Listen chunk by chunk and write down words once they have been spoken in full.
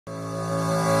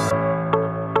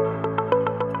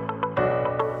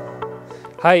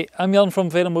Hi, I'm Jan from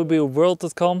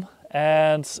VelomobileWorld.com,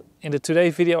 and in the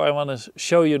today's video I want to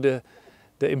show you the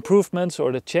improvements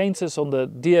or the changes on the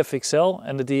DFXL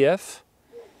and the DF.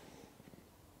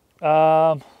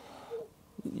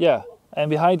 Yeah,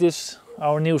 and behind this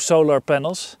our new solar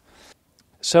panels.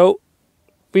 So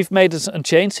we've made a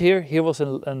change here. Here was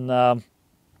a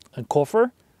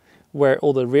cover where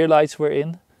all the rear lights were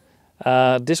in.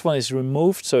 This one is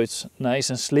removed, so it's nice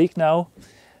and sleek now.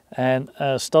 And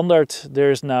standard,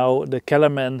 there is now the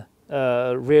Kellerman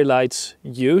rear lights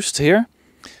used here.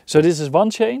 So this is one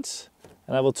change,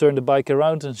 and I will turn the bike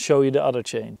around and show you the other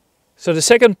change. So the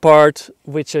second part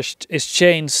which is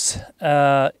changed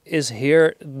is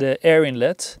here, the air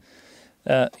inlet.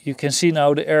 You can see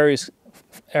now the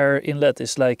air inlet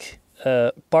is like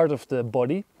part of the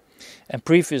body, and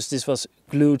previous this was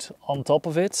glued on top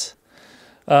of it.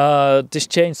 This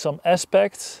changed some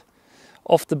aspects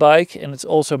of the bike, and it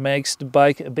also makes the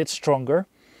bike a bit stronger.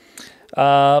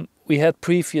 We had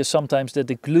previous sometimes that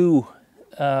the glue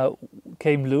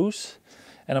came loose,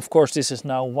 and of course this is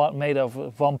now made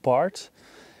of one part,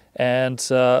 and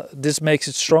this makes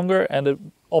it stronger and the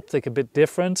optic a bit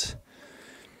different.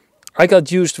 I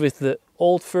got used with the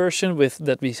old version with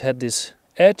that we had this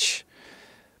edge,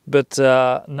 but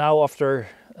now after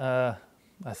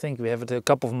I think we have it a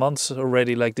couple of months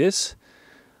already like this,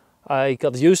 I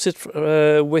got used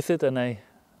with it, and I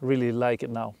really like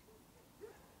it now.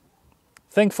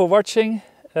 Thanks for watching.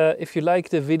 If you like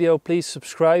the video, please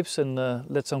subscribe and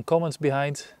let some comments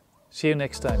behind. See you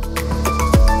next time.